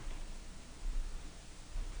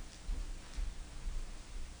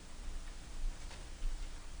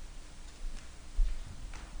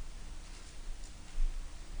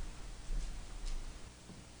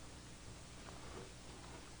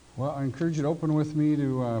Well, I encourage you to open with me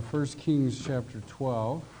to 1 Kings chapter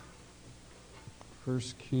 12. 1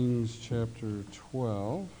 Kings chapter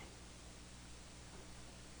 12.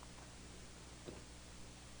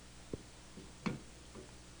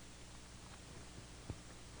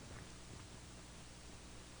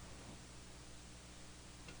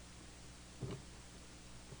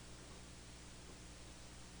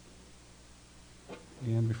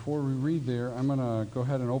 And before we read there, I'm going to go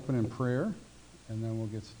ahead and open in prayer, and then we'll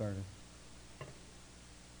get started.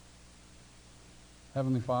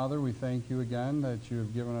 Heavenly Father, we thank you again that you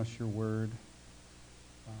have given us your word.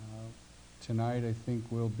 Tonight, I think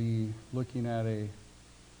we'll be looking at a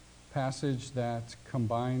passage that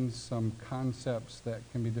combines some concepts that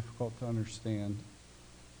can be difficult to understand.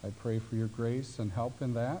 I pray for your grace and help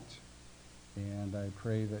in that, and I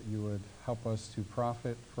pray that you would help us to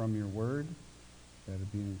profit from your word, that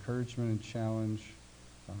it be an encouragement and challenge,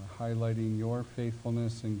 highlighting your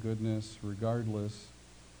faithfulness and goodness regardless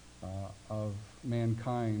of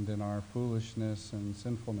mankind and our foolishness and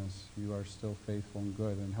sinfulness. You are still faithful and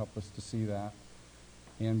good, and help us to see that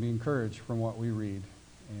and be encouraged from what we read.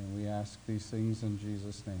 And we ask these things in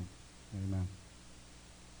Jesus' name. Amen.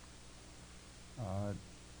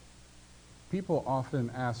 People often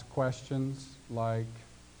ask questions like,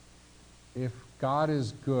 if God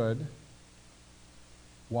is good,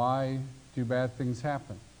 why do bad things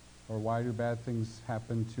happen? Or why do bad things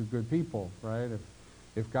happen to good people, right?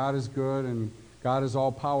 If God is good and God is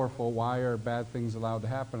all-powerful, why are bad things allowed to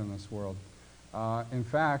happen in this world? In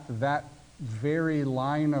fact, that very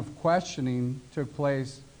line of questioning took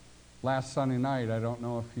place last Sunday night. I don't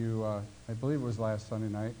know if you, I believe it was last Sunday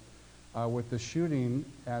night, with the shooting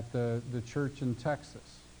at the church in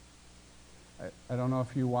Texas. I don't know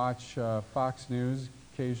if you watch Fox News.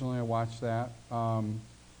 Occasionally I watch that.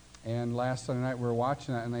 And last Sunday night we were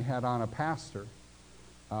watching that, and they had on a pastor.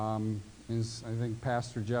 I think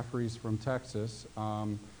Pastor Jeffries from Texas,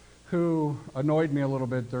 who annoyed me a little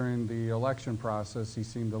bit during the election process. He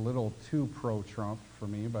seemed a little too pro-Trump for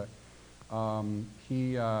me, but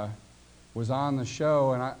he was on the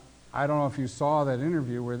show, and I don't know if you saw that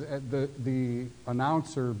interview where the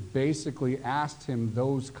announcer basically asked him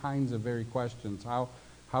those kinds of very questions.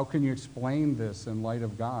 How can you explain this in light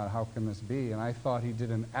of God? How can this be? And I thought he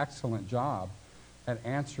did an excellent job at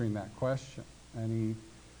answering that question.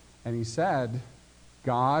 And he said,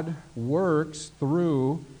 God works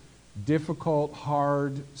through difficult,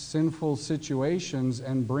 hard, sinful situations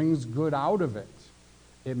and brings good out of it.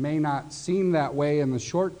 It may not seem that way in the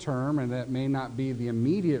short term, and that may not be the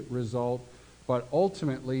immediate result, but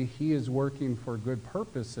ultimately he is working for good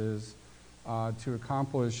purposes to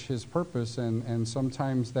accomplish his purpose, and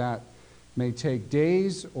sometimes that may take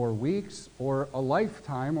days or weeks or a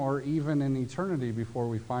lifetime or even an eternity before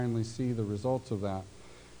we finally see the results of that.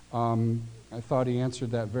 I thought he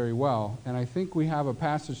answered that very well, and I think we have a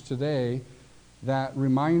passage today that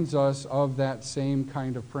reminds us of that same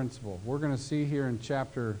kind of principle. We're going to see here in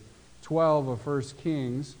chapter 12 of 1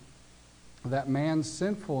 Kings that man's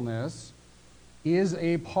sinfulness is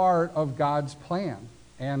a part of God's plan.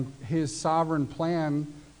 And his sovereign plan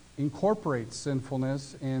incorporates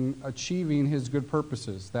sinfulness in achieving his good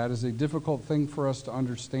purposes. That is a difficult thing for us to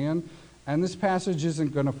understand. And this passage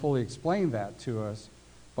isn't going to fully explain that to us,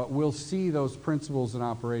 but we'll see those principles in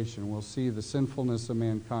operation. We'll see the sinfulness of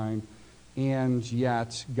mankind and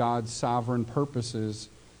yet God's sovereign purposes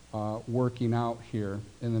working out here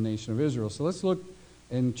in the nation of Israel. So let's look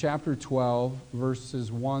in chapter 12,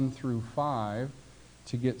 verses 1 through 5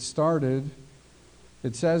 to get started.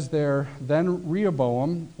 It says there, Then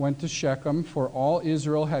Rehoboam went to Shechem, for all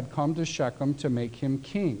Israel had come to Shechem to make him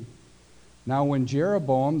king. Now when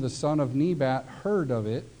Jeroboam the son of Nebat heard of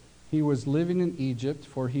it, he was living in Egypt,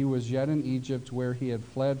 for he was yet in Egypt, where he had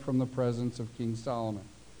fled from the presence of King Solomon.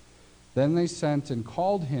 Then they sent and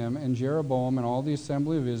called him, and Jeroboam and all the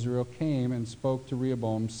assembly of Israel came and spoke to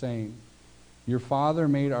Rehoboam, saying, Your father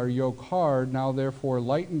made our yoke hard, now therefore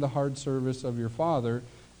lighten the hard service of your father,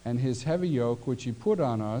 and his heavy yoke which he put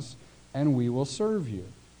on us, and we will serve you.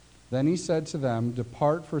 Then he said to them,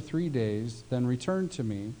 Depart for 3 days, then return to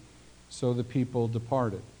me. So the people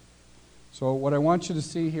departed. So what I want you to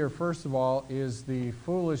see here, first of all, is the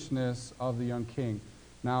foolishness of the young king.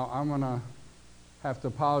 Now, I'm going to have to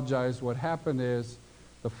apologize. What happened is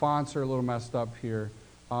the fonts are a little messed up here.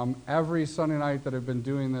 Every Sunday night that I've been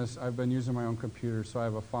doing this, I've been using my own computer, so I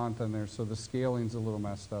have a font on there, so the scaling's a little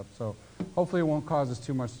messed up. So hopefully it won't cause us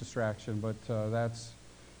too much distraction, but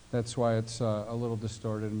that's why it's a little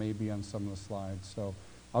distorted maybe on some of the slides. So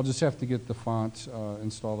I'll just have to get the font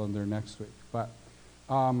installed on there next week. But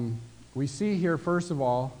we see here, first of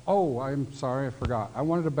all, I'm sorry, I forgot. I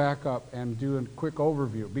wanted to back up and do a quick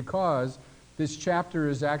overview because this chapter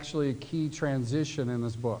is actually a key transition in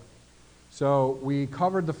this book. So we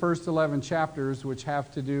covered the first 11 chapters, which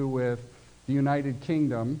have to do with the United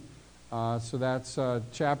Kingdom. So that's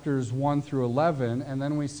chapters 1 through 11. And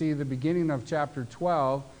then we see the beginning of chapter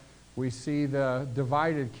 12. We see the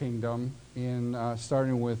divided kingdom in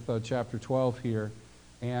starting with chapter 12 here.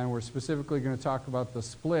 And we're specifically going to talk about the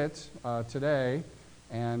split today,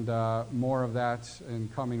 and more of that in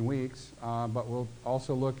coming weeks. But we'll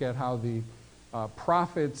also look at how the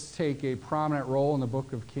prophets take a prominent role in the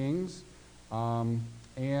book of Kings.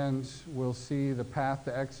 And we'll see the path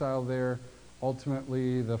to exile there,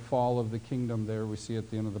 ultimately the fall of the kingdom there we see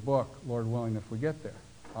at the end of the book, Lord willing, if we get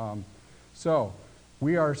there. So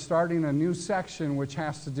we are starting a new section which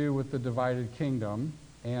has to do with the divided kingdom.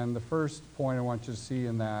 And the first point I want you to see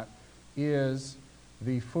in that is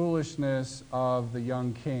the foolishness of the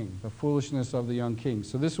young king. The foolishness of the young king.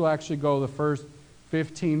 So this will actually go the first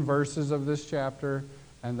 15 verses of this chapter,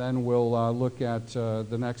 and then we'll look at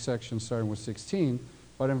the next section starting with 16.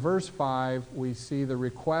 But in verse 5, we see the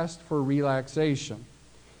request for relaxation.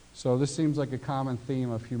 So this seems like a common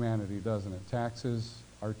theme of humanity, doesn't it? Taxes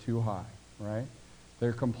are too high, right?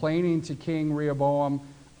 They're complaining to King Rehoboam,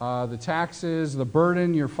 the taxes, the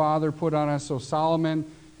burden your father put on us. So Solomon,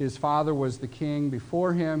 his father was the king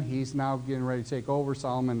before him. He's now getting ready to take over.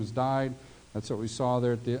 Solomon has died. That's what we saw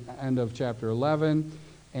there at the end of chapter 11.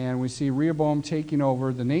 And we see Rehoboam taking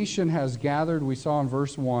over. The nation has gathered. We saw in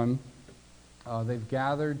verse 1, they've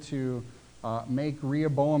gathered to make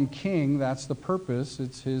Rehoboam king. That's the purpose.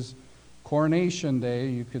 It's his coronation day,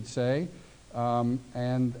 you could say.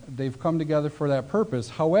 And they've come together for that purpose.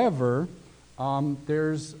 However,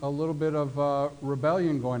 there's a little bit of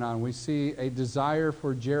rebellion going on. We see a desire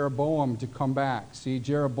for Jeroboam to come back. See,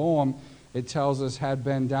 Jeroboam, it tells us, had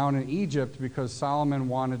been down in Egypt because Solomon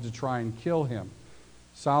wanted to try and kill him.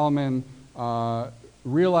 Solomon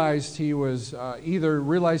realized he was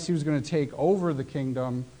realized he was going to take over the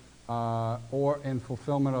kingdom or in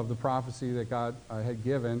fulfillment of the prophecy that God had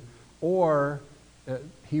given, or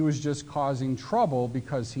he was just causing trouble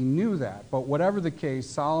because he knew that. But whatever the case,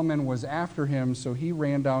 Solomon was after him, so he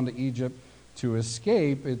ran down to Egypt to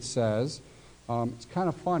escape, it says. It's kind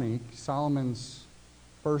of funny. Solomon's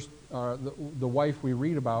first, the wife we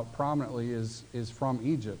read about prominently is from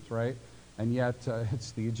Egypt, right? And yet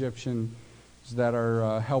it's the Egyptians that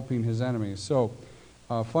are helping his enemies. So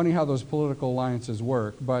funny how those political alliances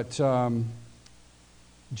work. But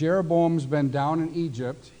Jeroboam's been down in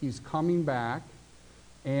Egypt. He's coming back.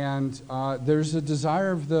 And there's a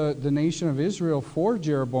desire of the nation of Israel for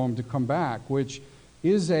Jeroboam to come back, which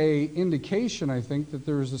is a indication, I think, that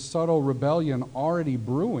there is a subtle rebellion already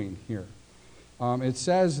brewing here. It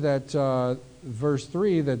says that, verse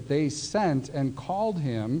 3, that they sent and called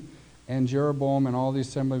him, and Jeroboam and all the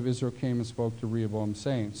assembly of Israel came and spoke to Rehoboam,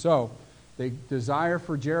 saying. So, they desire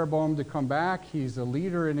for Jeroboam to come back. He's a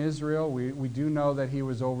leader in Israel. We do know that he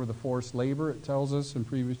was over the forced labor, it tells us in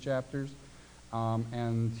previous chapters.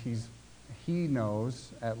 And he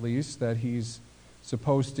knows, at least, that he's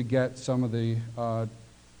supposed to get some of the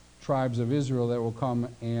tribes of Israel that will come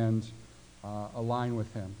and align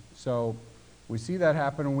with him. So we see that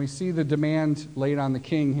happen, and we see the demand laid on the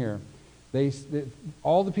king here.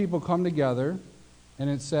 All the people come together, and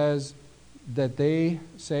it says that they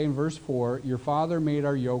say in verse 4, your father made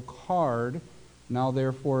our yoke hard, now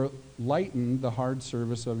therefore lighten the hard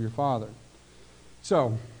service of your father.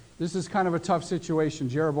 So this is kind of a tough situation.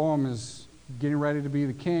 Jeroboam is getting ready to be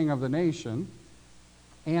the king of the nation,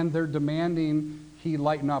 and they're demanding he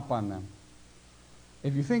lighten up on them.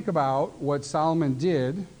 If you think about what Solomon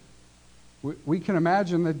did, we can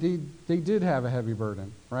imagine that they did have a heavy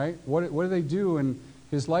burden, right? What do they do in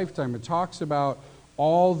his lifetime? It talks about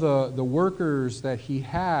all the workers that he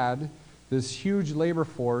had, this huge labor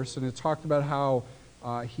force, and it talked about how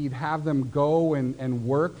he'd have them go and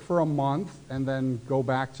work for a month and then go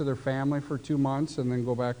back to their family for 2 months and then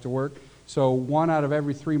go back to work. So 1 out of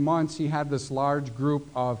every 3 months, he had this large group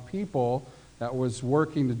of people that was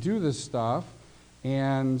working to do this stuff.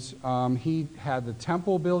 And he had the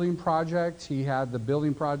temple building project. He had the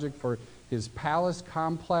building project for his palace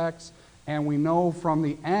complex. And we know from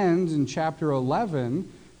the end in chapter 11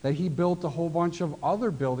 that he built a whole bunch of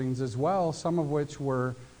other buildings as well, some of which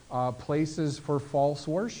were places for false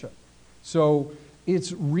worship. So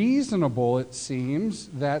it's reasonable, it seems,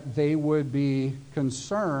 that they would be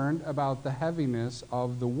concerned about the heaviness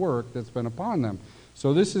of the work that's been upon them.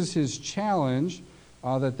 So this is his challenge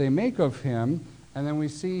that they make of him. And then we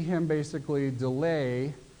see him basically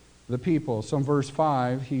delay the people. So in verse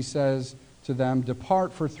 5, he says to them,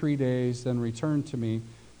 "Depart for 3 days, then return to me."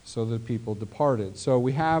 So the people departed. So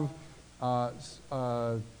we have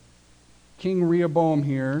King Rehoboam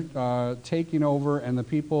here taking over, and the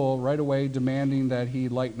people right away demanding that he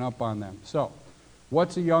lighten up on them. So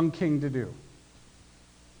what's a young king to do?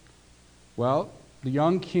 Well, the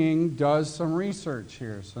young king does some research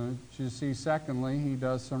here. So you see, secondly, he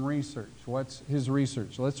does some research. What's his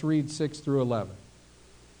research? Let's read 6 through 11.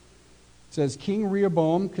 It says, "King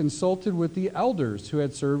Rehoboam consulted with the elders who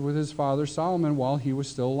had served with his father Solomon while he was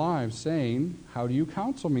still alive, saying, 'How do you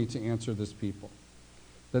counsel me to answer this people?'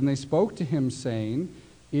 Then they spoke to him, saying,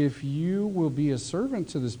 'If you will be a servant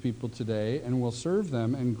to this people today, and will serve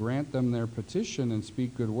them, and grant them their petition, and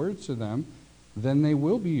speak good words to them, then they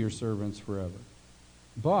will be your servants forever.'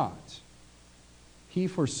 But he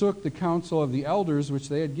forsook the counsel of the elders which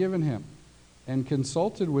they had given him, and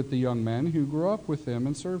consulted with the young men who grew up with him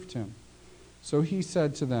and served him. So he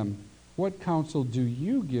said to them, 'What counsel do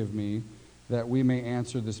you give me, that we may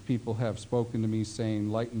answer this people have spoken to me,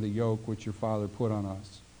 saying, Lighten the yoke which your father put on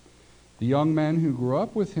us?' The young men who grew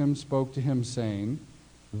up with him spoke to him, saying,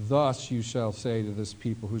 'Thus you shall say to this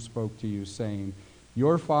people who spoke to you, saying,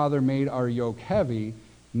 Your father made our yoke heavy,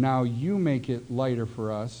 now you make it lighter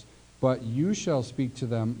for us. But you shall speak to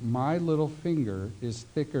them, My little finger is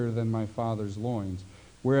thicker than my father's loins.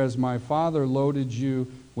 Whereas my father loaded you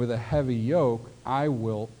with a heavy yoke, I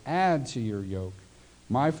will add to your yoke.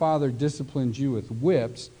 My father disciplined you with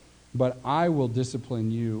whips, but I will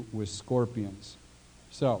discipline you with scorpions.'"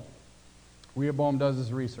 So, Rehoboam does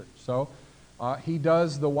his research. So, he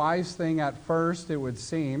does the wise thing at first, it would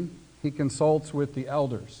seem. He consults with the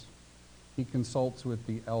elders. He consults with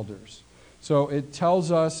the elders. So it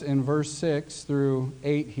tells us in verse 6 through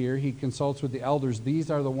 8 here, he consults with the elders. These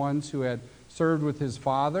are the ones who had served with his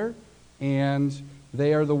father, and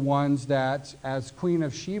they are the ones that, as Queen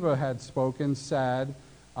of Sheba had spoken, said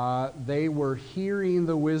they were hearing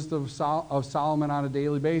the wisdom of Solomon on a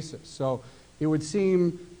daily basis. So it would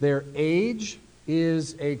seem their age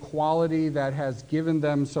is a quality that has given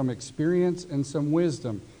them some experience and some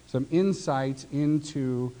wisdom, some insight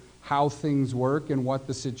into how things work and what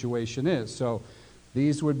the situation is. So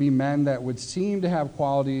these would be men that would seem to have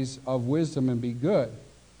qualities of wisdom and be good.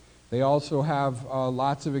 They also have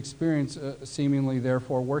lots of experience, seemingly,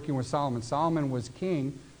 therefore, working with Solomon. Solomon was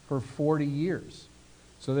king for 40 years.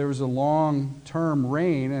 So there was a long-term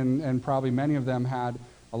reign, and probably many of them had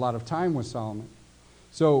a lot of time with Solomon.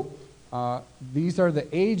 So these are the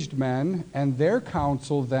aged men, and their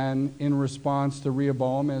counsel then in response to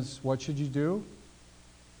Rehoboam is, what should you do?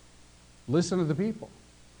 Listen to the people.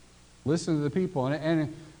 Listen to the people.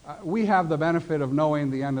 And we have the benefit of knowing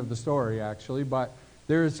the end of the story, actually, but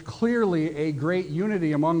there is clearly a great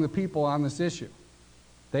unity among the people on this issue.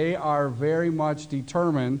 They are very much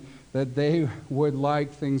determined that they would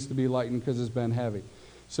like things to be lightened because it's been heavy.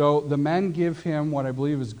 So the men give him what I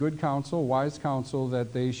believe is good counsel, wise counsel, that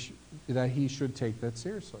he should take that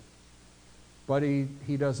seriously. But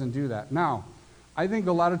he doesn't do that. Now, I think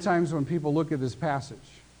a lot of times when people look at this passage,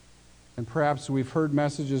 and perhaps we've heard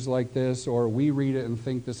messages like this, or we read it and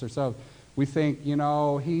think this ourselves, we think,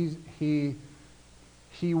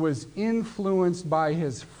 he was influenced by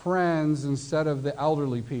his friends instead of the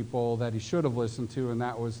elderly people that he should have listened to, and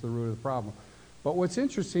that was the root of the problem. But what's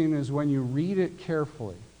interesting is when you read it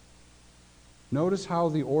carefully, notice how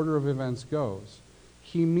the order of events goes.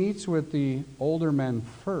 He meets with the older men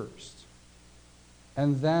first,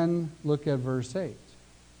 and then look at verse 8.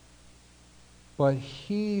 But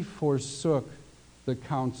he forsook the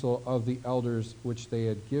counsel of the elders which they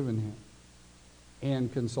had given him,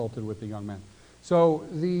 and consulted with the young men. So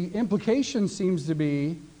the implication seems to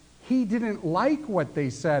be he didn't like what they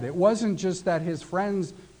said. It wasn't just that his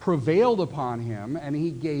friends prevailed upon him and he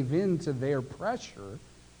gave in to their pressure.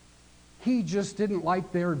 He just didn't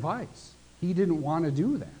like their advice. He didn't want to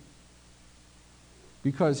do that.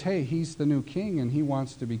 Because, hey, he's the new king and he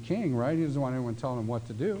wants to be king, right? He doesn't want anyone telling him what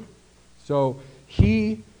to do. So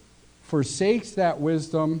he forsakes that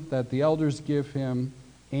wisdom that the elders give him,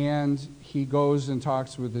 and he goes and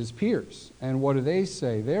talks with his peers. And what do they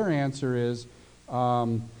say? Their answer is,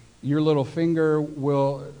 your little finger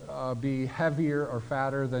will be heavier or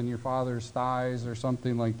fatter than your father's thighs, or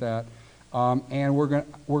something like that. And we're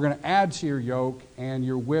going to add to your yoke, and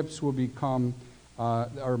your whips will become,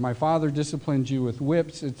 or my father disciplined you with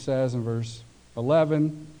whips, it says in verse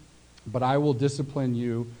 11, but I will discipline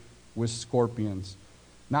you with scorpions.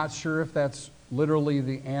 Not sure if that's literally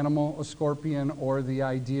the animal, a scorpion, or the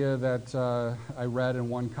idea that I read in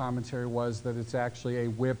one commentary was that it's actually a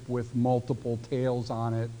whip with multiple tails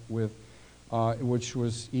on it with which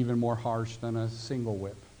was even more harsh than a single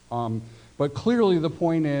whip. But clearly the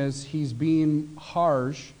point is he's being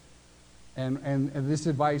harsh, and this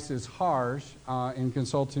advice is harsh in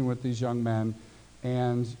consulting with these young men,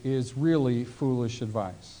 and is really foolish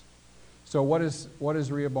advice. So what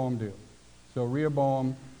does Rehoboam do? So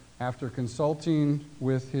Rehoboam, after consulting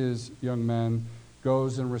with his young men,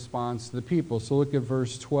 goes and responds to the people. So look at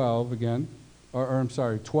verse 12 again, or I'm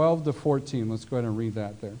sorry, 12 to 14. Let's go ahead and read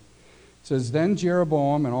that there. It says, Then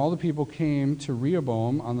Jeroboam and all the people came to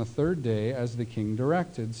Rehoboam on the third day as the king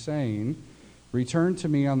directed, saying, Return to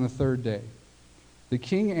me on the third day. The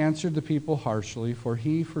king answered the people harshly, for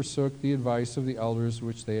he forsook the advice of the elders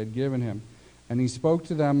which they had given him. And he spoke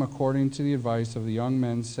to them according to the advice of the young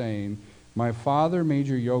men, saying, My father made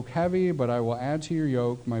your yoke heavy, but I will add to your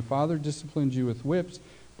yoke. My father disciplined you with whips,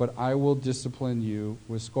 but I will discipline you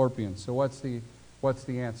with scorpions. So what's the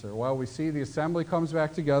answer? Well, we see the assembly comes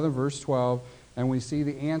back together, verse 12, and we see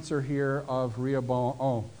the answer here of Rehoboam.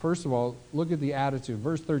 Oh, first of all, look at the attitude,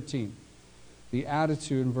 verse 13. The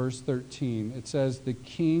attitude in verse 13. It says, The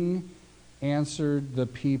king answered the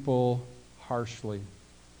people harshly.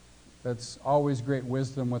 That's always great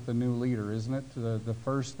wisdom with a new leader, isn't it? The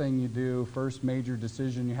first thing you do, first major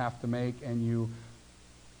decision you have to make, and you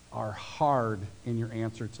are hard in your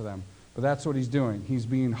answer to them. But that's what he's doing. He's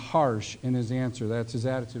being harsh in his answer. That's his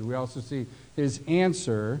attitude. We also see his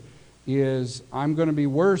answer is, I'm going to be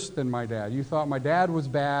worse than my dad. You thought my dad was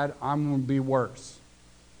bad, I'm going to be worse.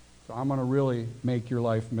 So I'm going to really make your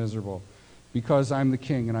life miserable because I'm the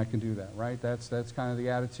king and I can do that, right? That's kind of the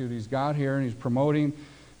attitude he's got here, and he's promoting.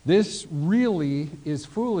 This really is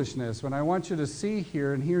foolishness. What I want you to see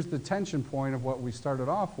here, and here's the tension point of what we started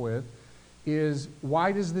off with, is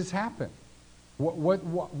why does this happen?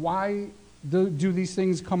 Why do these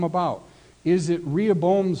things come about? Is it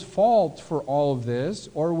Rehoboam's fault for all of this,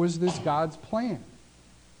 or was this God's plan?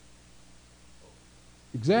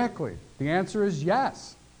 Exactly. The answer is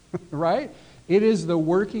yes, right? It is the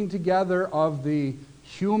working together of the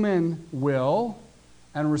human will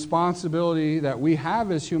and responsibility that we have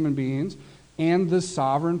as human beings and the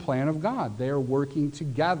sovereign plan of God. They are working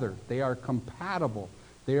together. They are compatible.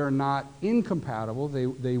 They are not incompatible.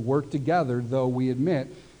 They work together, though we admit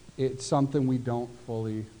it's something we don't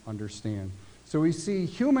fully understand. So we see,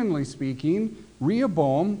 humanly speaking,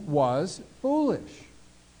 Rehoboam was foolish.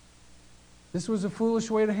 This was a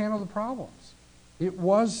foolish way to handle the problems. It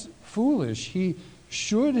was foolish. He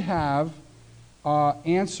should have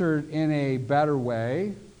answered in a better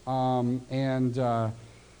way, although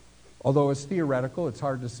it's theoretical, it's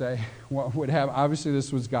hard to say what would have. Obviously,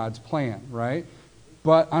 this was God's plan, right?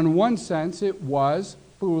 But on one sense, it was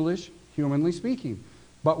foolish, humanly speaking.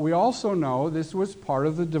 But we also know this was part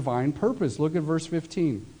of the divine purpose. Look at verse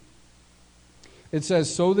 15. It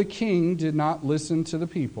says, So the king did not listen to the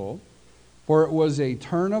people, for it was a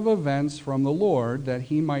turn of events from the Lord that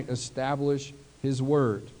he might establish his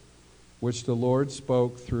word, which the Lord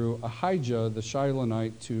spoke through Ahijah the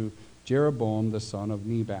Shilonite to Jeroboam the son of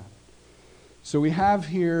Nebat. So we have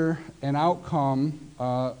here an outcome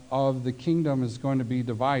of the kingdom is going to be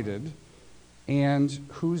divided, and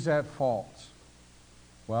who's at fault?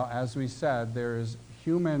 Well, as we said, there is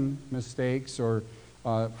human mistakes or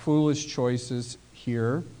foolish choices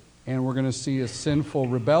here, and we're going to see a sinful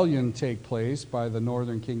rebellion take place by the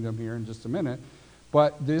northern kingdom here in just a minute.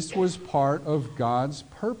 But this was part of God's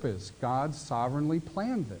purpose. God sovereignly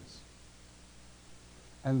planned this.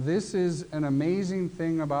 And this is an amazing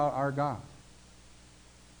thing about our God.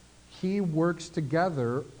 He works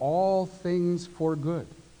together all things for good.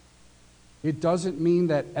 It doesn't mean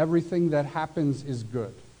that everything that happens is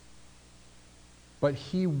good. But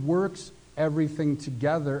he works everything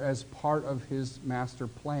together as part of his master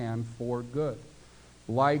plan for good.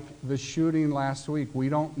 Like the shooting last week, we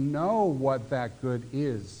don't know what that good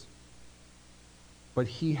is. But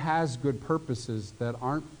he has good purposes that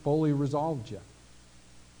aren't fully resolved yet.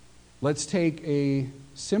 Let's take a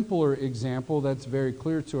simpler example that's very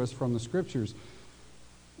clear to us from the scriptures.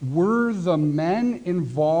 Were the men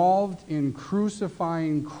involved in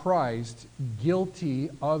crucifying Christ guilty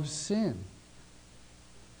of sin?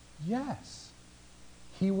 Yes.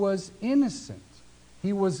 He was innocent.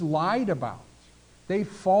 He was lied about. They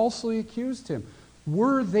falsely accused him.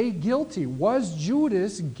 Were they guilty? Was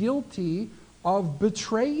Judas guilty of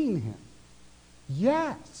betraying him?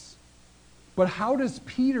 Yes. But how does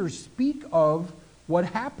Peter speak of what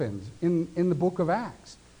happened in the book of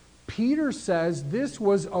Acts? Peter says this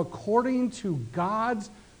was according to God's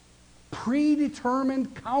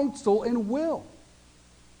predetermined counsel and will.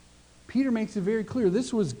 Peter makes it very clear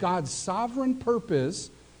this was God's sovereign purpose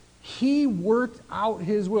He worked out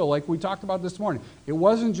his will, like we talked about this morning. It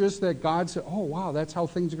wasn't just that God said, oh, wow, that's how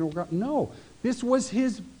things are going to work out. No, this was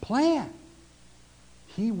his plan.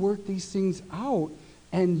 He worked these things out,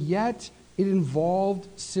 and yet it involved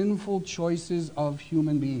sinful choices of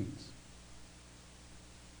human beings.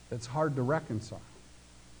 That's hard to reconcile.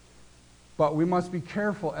 But we must be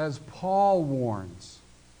careful, as Paul warns.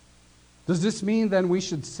 Does this mean then we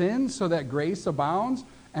should sin so that grace abounds?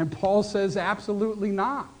 And Paul says absolutely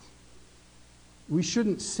not. We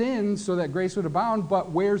shouldn't sin so that grace would abound,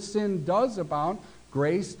 but where sin does abound,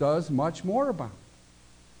 grace does much more abound.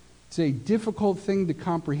 It's a difficult thing to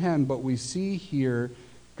comprehend, but we see here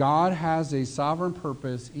God has a sovereign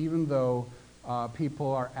purpose even though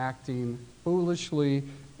people are acting foolishly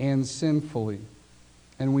and sinfully.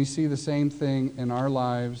 And we see the same thing in our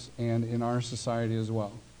lives and in our society as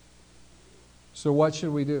well. So what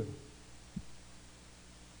should we do?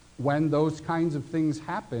 When those kinds of things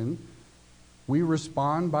happen, we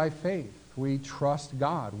respond by faith. We trust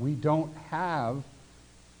God. We don't have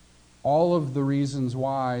all of the reasons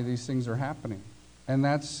why these things are happening. And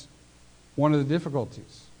that's one of the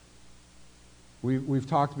difficulties. We've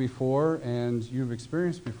talked before, and you've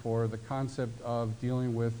experienced before, the concept of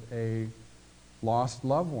dealing with a lost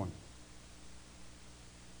loved one.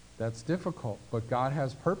 That's difficult, but God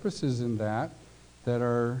has purposes in that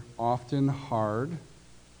are often hard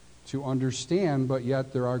to understand, but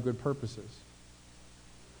yet there are good purposes.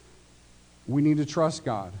 We need to trust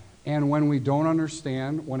God. And when we don't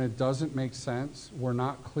understand, when it doesn't make sense, we're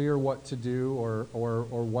not clear what to do or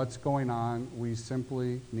what's going on, we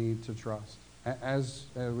simply need to trust. As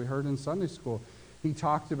we heard in Sunday school, he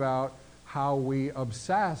talked about how we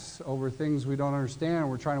obsess over things we don't understand.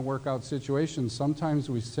 We're trying to work out situations. Sometimes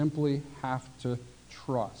we simply have to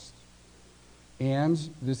trust. And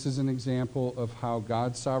this is an example of how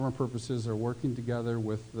God's sovereign purposes are working together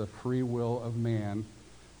with the free will of man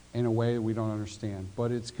in a way we don't understand.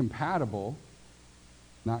 But it's compatible,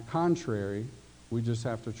 not contrary. We just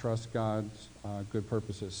have to trust God's good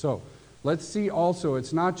purposes. So let's see also,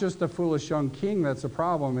 it's not just a foolish young king that's a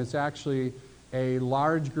problem. It's actually a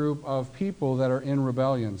large group of people that are in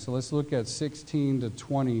rebellion. So let's look at 16 to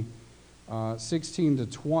 20,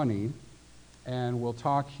 and we'll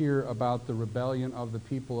talk here about the rebellion of the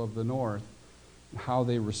people of the north, how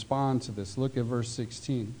they respond to this. Look at verse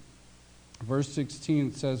 16. Verse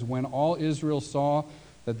 16 says, when all Israel saw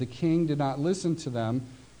that the king did not listen to them,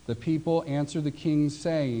 the people answered the king,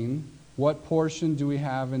 saying, what portion do we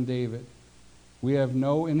have in David? We have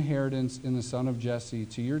no inheritance in the son of Jesse.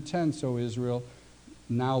 To your tents, O Israel.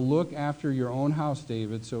 Now look after your own house,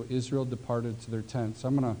 David. So Israel departed to their tents.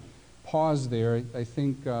 I'm going to pause there. I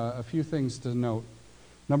think a few things to note.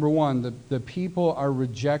 Number one, the people are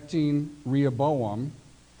rejecting Rehoboam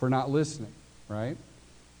for not listening, right?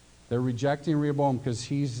 They're rejecting Rehoboam because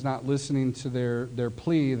he's not listening to their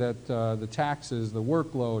plea that the taxes, the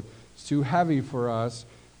workload, is too heavy for us.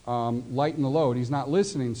 Lighten the load. He's not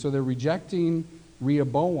listening, so they're rejecting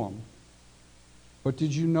Rehoboam. But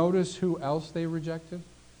did you notice who else they rejected?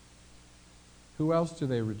 Who else do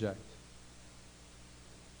they reject?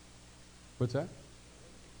 What's that?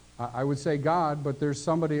 I would say God, but there's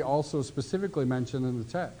somebody also specifically mentioned in the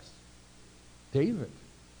text. David.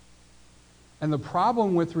 And the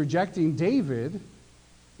problem with rejecting David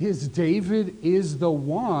is the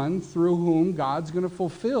one through whom God's going to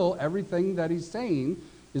fulfill everything that he's saying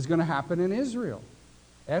is going to happen in Israel.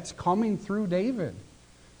 That's coming through David.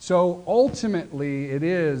 So ultimately, it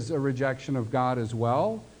is a rejection of God as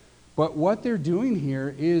well. But what they're doing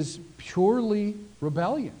here is purely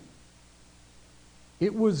rebellion.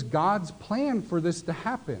 It was God's plan for this to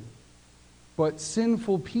happen. But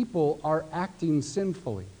sinful people are acting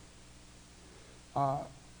sinfully.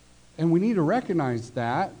 And we need to recognize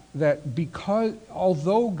that because,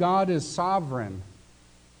 although God is sovereign,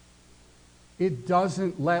 it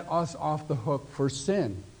doesn't let us off the hook for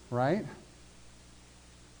sin, right?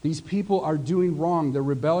 These people are doing wrong. They're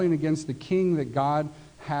rebelling against the king that God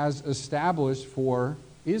has established for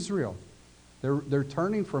Israel. They're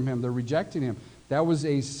turning from him. They're rejecting him. That was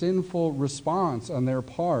a sinful response on their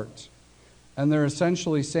part. And they're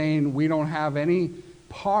essentially saying, we don't have any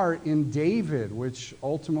part in David, which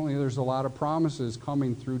ultimately there's a lot of promises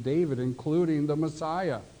coming through David, including the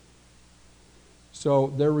Messiah. So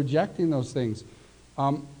they're rejecting those things.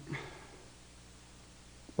 But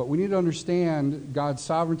we need to understand God's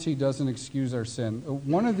sovereignty doesn't excuse our sin.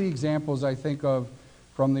 One of the examples I think of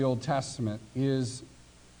from the Old Testament is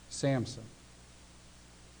Samson.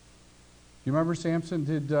 You remember Samson?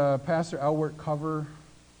 Did Pastor Elwert cover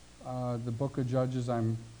the book of Judges?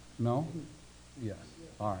 No? Yes.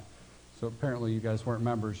 All right. So apparently you guys weren't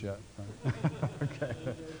members yet. Okay.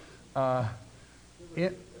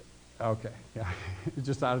 Okay, yeah.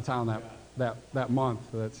 Just out of town that month,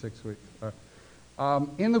 that 6 weeks.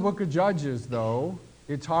 In the book of Judges, though,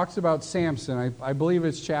 it talks about Samson. I believe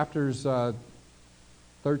it's chapters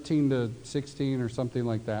 13 to 16 or something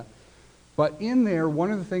like that. But in there,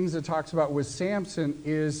 one of the things it talks about with Samson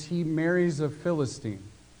is he marries a Philistine,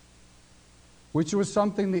 which was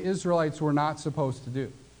something the Israelites were not supposed to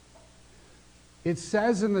do. It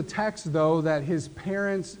says in the text, though, that his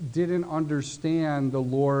parents didn't understand the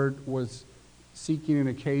Lord was seeking an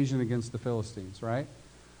occasion against the Philistines, right?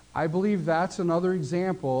 I believe that's another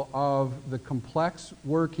example of the complex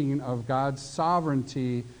working of God's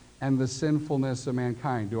sovereignty and the sinfulness of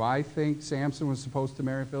mankind. Do I think Samson was supposed to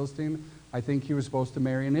marry a Philistine? I think he was supposed to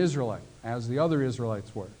marry an Israelite, as the other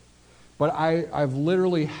Israelites were. But I've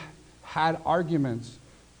literally had arguments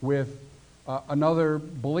with another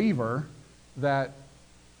believer that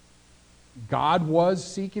God was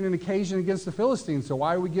seeking an occasion against the Philistines, so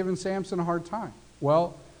why are we giving Samson a hard time?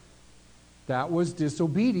 Well, that was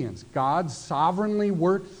disobedience. God sovereignly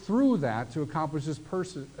worked through that to accomplish his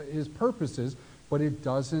purposes, but it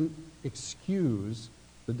doesn't excuse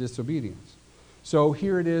the disobedience. So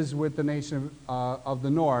here it is with the nation of the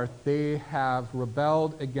north. They have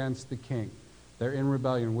rebelled against the king. They're in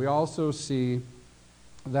rebellion. We also see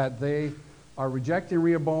that they are rejecting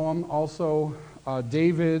Rehoboam, also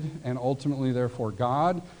David, and ultimately, therefore,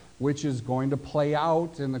 God, which is going to play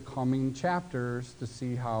out in the coming chapters to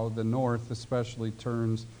see how the north especially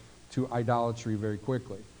turns to idolatry very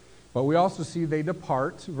quickly. But we also see they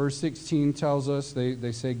depart. Verse 16 tells us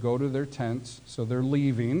they say go to their tents, so they're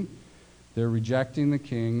leaving. They're rejecting the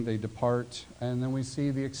king. They depart. And then we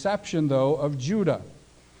see the exception, though, of Judah.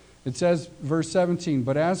 It says, verse 17,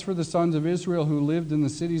 but as for the sons of Israel who lived in the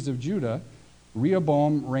cities of Judah,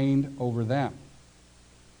 Rehoboam reigned over them.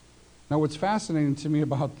 Now, what's fascinating to me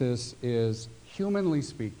about this is, humanly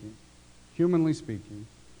speaking,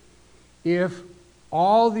 if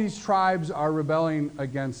all these tribes are rebelling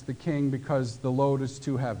against the king because the load is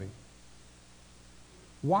too heavy,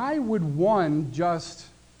 why would one just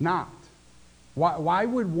not? Why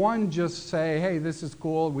would one just say, hey, this is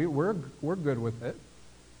cool, we're good with it?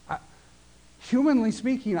 Humanly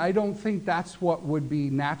speaking, I don't think that's what would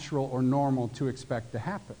be natural or normal to expect to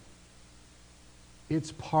happen.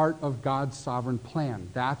 It's part of God's sovereign plan.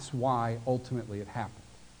 That's why ultimately it happened.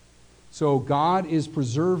 So God is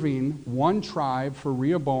preserving one tribe for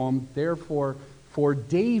Rehoboam, therefore for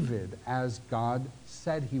David, as God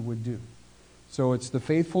said he would do. So it's the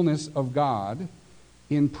faithfulness of God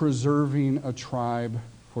in preserving a tribe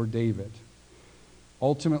for David.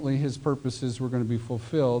 Ultimately, his purposes were going to be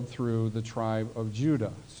fulfilled through the tribe of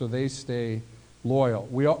Judah. So they stay loyal.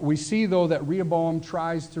 We see, though, that Rehoboam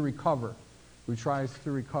tries to recover. He tries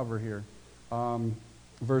to recover here.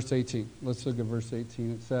 Verse 18. Let's look at verse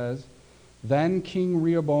 18. It says, then King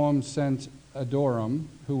Rehoboam sent Adoram,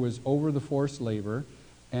 who was over the forced labor,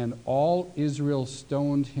 and all Israel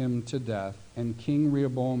stoned him to death. And King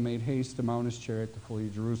Rehoboam made haste to mount his chariot to flee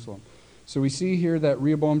Jerusalem. So we see here that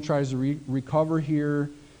Rehoboam tries to recover here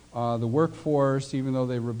the workforce, even though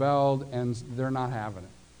they rebelled, and they're not having it.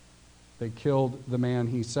 They killed the man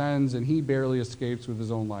he sends, and he barely escapes with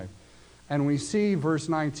his own life. And we see verse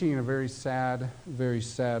 19, a very sad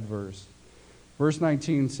verse. Verse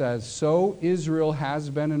 19 says, so Israel has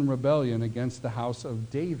been in rebellion against the house of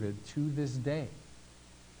David to this day.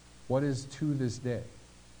 What is to this day?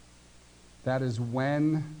 That is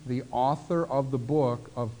when the author of the book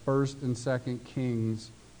of 1st and 2nd Kings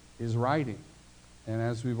is writing. And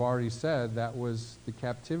as we've already said, that was the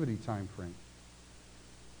captivity time frame.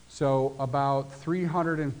 So about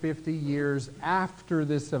 350 years after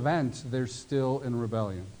this event, they're still in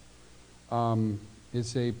rebellion.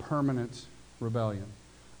 It's a permanent rebellion.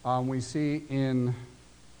 We see in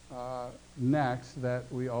next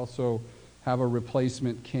that we also have a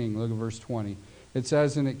replacement king. Look at verse 20. It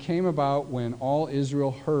says, and it came about when all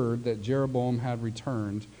Israel heard that Jeroboam had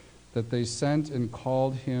returned, that they sent and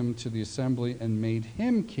called him to the assembly and made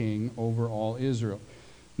him king over all Israel.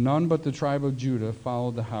 None but the tribe of Judah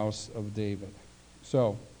followed the house of David.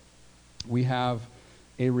 So, we have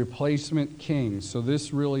a replacement king. So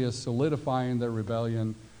this really is solidifying their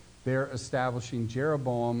rebellion. They're establishing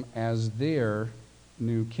Jeroboam as their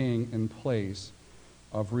new king in place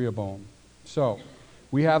of Rehoboam. So,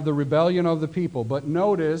 we have the rebellion of the people. But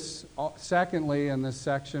notice, secondly, in this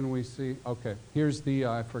section we see, okay, here's the,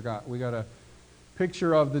 I forgot, we got a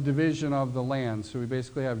picture of the division of the land. So we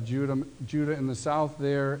basically have Judah in the south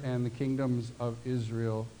there and the kingdoms of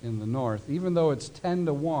Israel in the north. Even though it's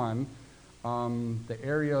 10-1, The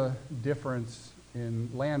area difference in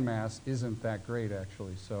landmass isn't that great,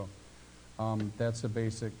 actually. So that's a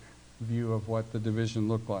basic view of what the division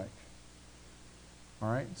looked like. All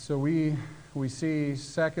right, so we see,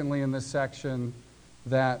 secondly, in this section,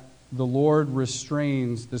 that the Lord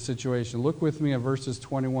restrains the situation. Look with me at verses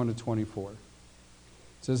 21 to 24. It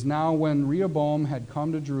says, "Now when Rehoboam had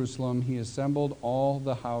come to Jerusalem, he assembled all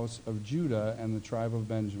the house of Judah and the tribe of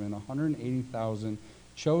Benjamin, 180,000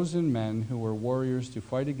 chosen men who were warriors to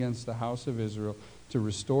fight against the house of Israel, to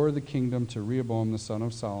restore the kingdom to Rehoboam the son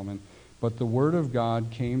of Solomon. But the word of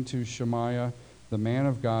God came to Shemaiah the man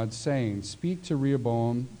of God, saying, Speak to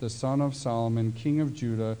Rehoboam the son of Solomon, king of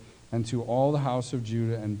Judah, and to all the house of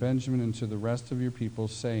Judah and Benjamin, and to the rest of your people,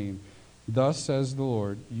 saying, Thus says the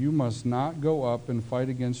Lord, you must not go up and fight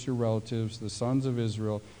against your relatives, the sons of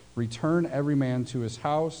Israel. Return every man to his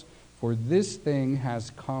house, for this thing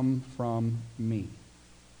has come from me."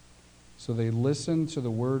 So they listened to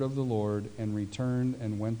the word of the Lord and returned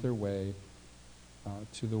and went their way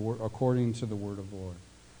according to the word of the Lord.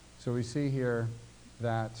 So we see here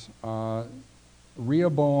that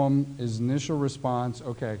Rehoboam's initial response,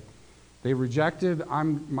 okay, they rejected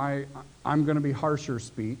I'm going to be harsher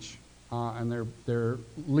speech, and they're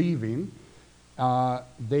leaving.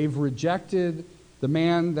 They've rejected the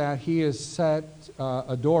man that he has set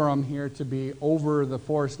Adoram here to be over the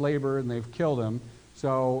forced labor, and they've killed him.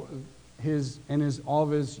 So all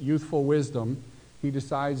of his youthful wisdom, he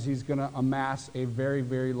decides he's going to amass a very,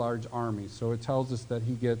 very large army. So it tells us that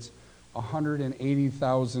he gets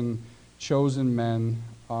 180,000 chosen men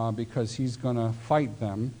because he's going to fight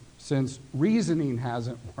them. Since reasoning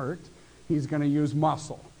hasn't worked, he's going to use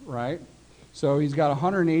muscle, right? So he's got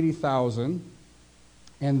 180,000,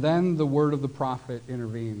 and then the word of the prophet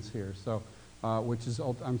intervenes here. So,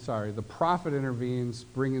 the prophet intervenes,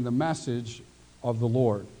 bringing the message of the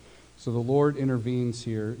Lord. So the Lord intervenes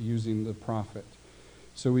here using the prophet.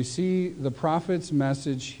 So we see the prophet's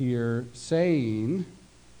message here saying,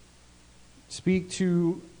 speak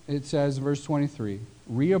to, it says, verse 23,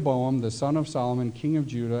 Rehoboam, the son of Solomon, king of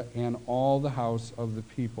Judah, and all the house of the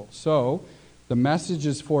people. So the message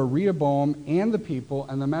is for Rehoboam and the people,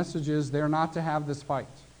 and the message is they're not to have this fight.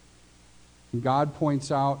 And God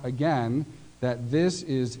points out again that this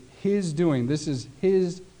is his doing. This is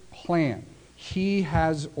his plan. He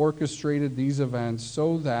has orchestrated these events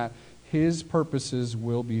so that his purposes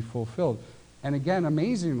will be fulfilled. And again,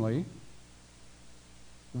 amazingly,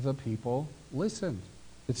 the people listened.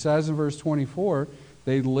 It says in verse 24,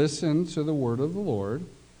 they listened to the word of the Lord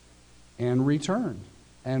and returned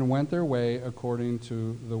and went their way according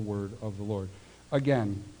to the word of the Lord.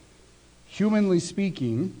 Again, humanly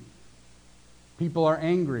speaking, people are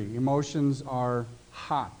angry. Emotions are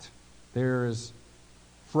hot. There is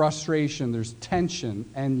frustration. There's tension.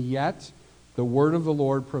 And yet, the word of the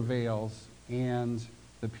Lord prevails and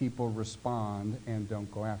the people respond and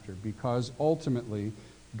don't go after it. Because ultimately,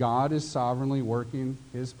 God is sovereignly working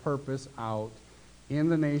his purpose out in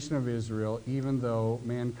the nation of Israel, even though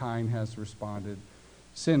mankind has responded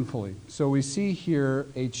sinfully. So we see here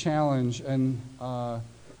a challenge and a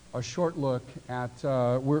short look at,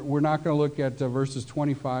 we're not going to look at verses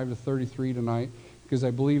 25 to 33 tonight, because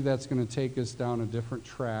I believe that's going to take us down a different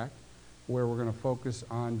track, where we're going to focus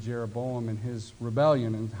on Jeroboam and his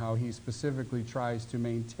rebellion and how he specifically tries to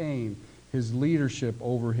maintain his leadership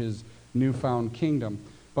over his newfound kingdom.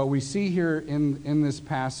 But we see here in this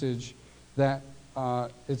passage that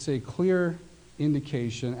it's a clear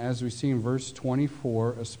indication, as we see in verse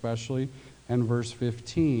 24 especially, and verse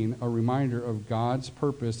 15, a reminder of God's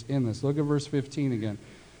purpose in this. Look at verse 15 again.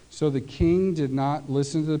 So the king did not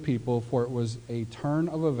listen to the people, for it was a turn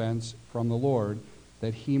of events from the Lord,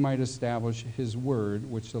 that he might establish his word,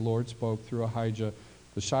 which the Lord spoke through Ahijah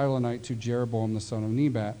the Shilonite to Jeroboam the son of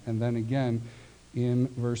Nebat. And then again in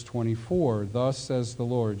verse 24, thus says the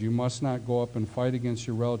Lord, you must not go up and fight against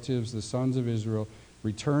your relatives, the sons of Israel.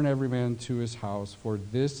 Return every man to his house, for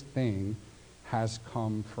this thing has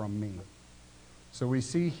come from me. So we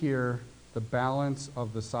see here the balance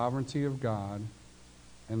of the sovereignty of God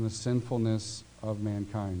and the sinfulness of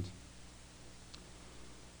mankind.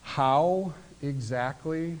 How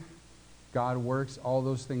exactly God works all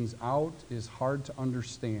those things out is hard to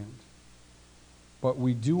understand. But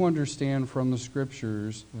we do understand from the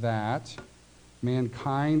scriptures that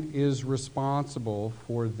mankind is responsible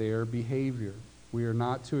for their behavior. We are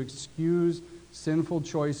not to excuse sinful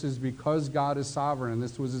choices because God is sovereign and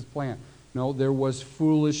this was his plan. No, there was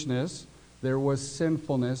foolishness, there was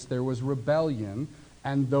sinfulness, there was rebellion,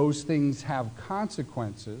 and those things have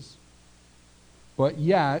consequences. But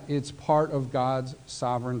yet, it's part of God's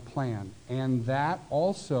sovereign plan. And that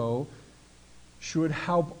also should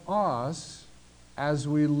help us as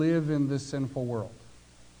we live in this sinful world.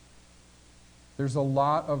 There's a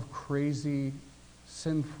lot of crazy,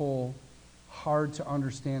 sinful, hard to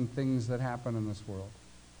understand things that happen in this world.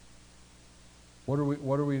 What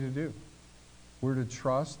are we to do? We're to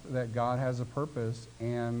trust that God has a purpose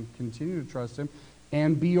and continue to trust him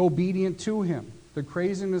and be obedient to him. The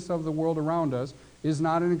craziness of the world around us is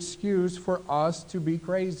not an excuse for us to be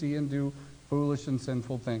crazy and do foolish and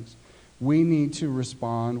sinful things. We need to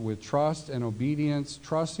respond with trust and obedience,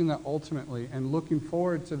 trusting that ultimately and looking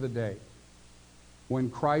forward to the day when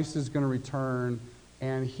Christ is going to return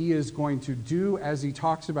and he is going to do, as he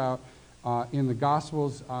talks about in the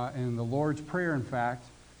Gospels, in the Lord's Prayer, in fact,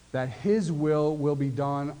 that his will be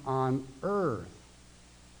done on earth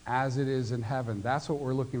as it is in heaven. That's what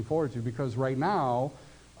we're looking forward to, because right now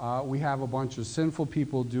we have a bunch of sinful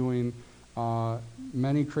people doing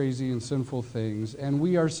many crazy and sinful things, and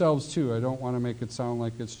we ourselves too. I don't want to make it sound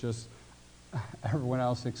like it's just everyone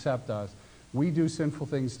else except us. We do sinful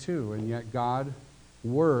things too, and yet God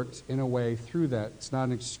works in a way through that. It's not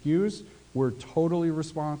an excuse. We're totally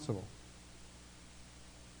responsible.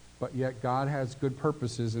 But yet God has good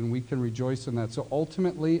purposes, and we can rejoice in that. So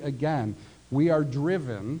ultimately, again, we are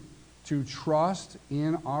driven to trust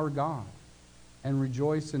in our God and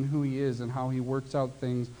rejoice in who he is and how he works out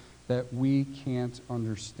things that we can't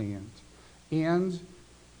understand. And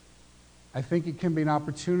I think it can be an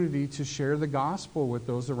opportunity to share the gospel with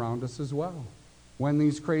those around us as well. When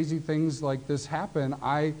these crazy things like this happen,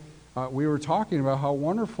 we were talking about how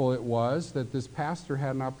wonderful it was that this pastor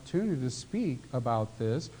had an opportunity to speak about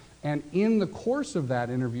this. And in the course of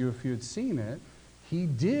that interview, if you had seen it, he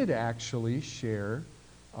did actually share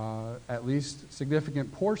at least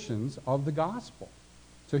significant portions of the gospel.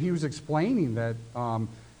 So he was explaining that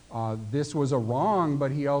this was a wrong,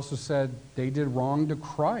 but he also said they did wrong to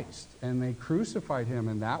Christ, and they crucified him,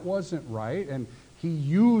 and that wasn't right. And he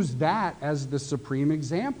used that as the supreme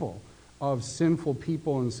example of sinful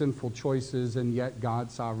people and sinful choices, and yet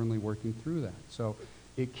God sovereignly working through that. So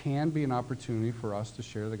it can be an opportunity for us to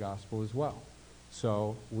share the gospel as well.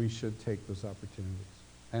 So we should take those opportunities.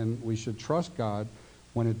 And we should trust God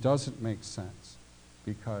when it doesn't make sense,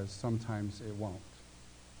 because sometimes it won't.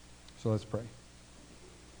 So let's pray.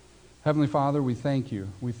 Heavenly Father, we thank you.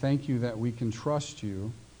 We thank you that we can trust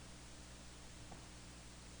you.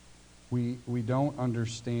 We don't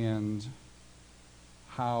understand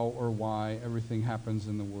how or why everything happens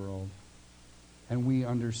in the world. And we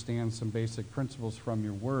understand some basic principles from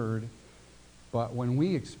your word. But when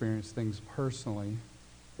we experience things personally,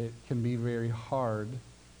 it can be very hard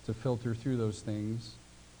to filter through those things.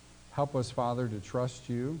 Help us, Father, to trust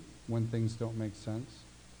you when things don't make sense.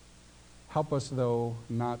 Help us, though,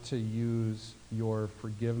 not to use your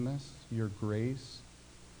forgiveness, your grace,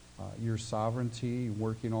 your sovereignty,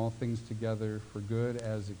 working all things together for good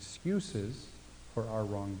as excuses for our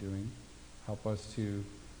wrongdoing. Help us to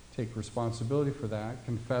take responsibility for that,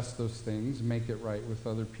 confess those things, make it right with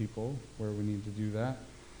other people where we need to do that.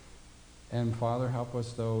 And Father, help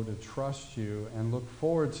us, though, to trust you and look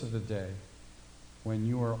forward to the day when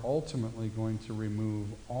you are ultimately going to remove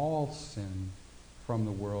all sin from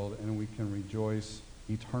the world and we can rejoice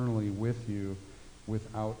eternally with you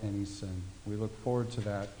without any sin. We look forward to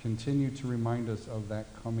that. Continue to remind us of that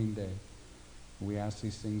coming day. We ask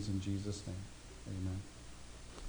these things in Jesus' name. Amen.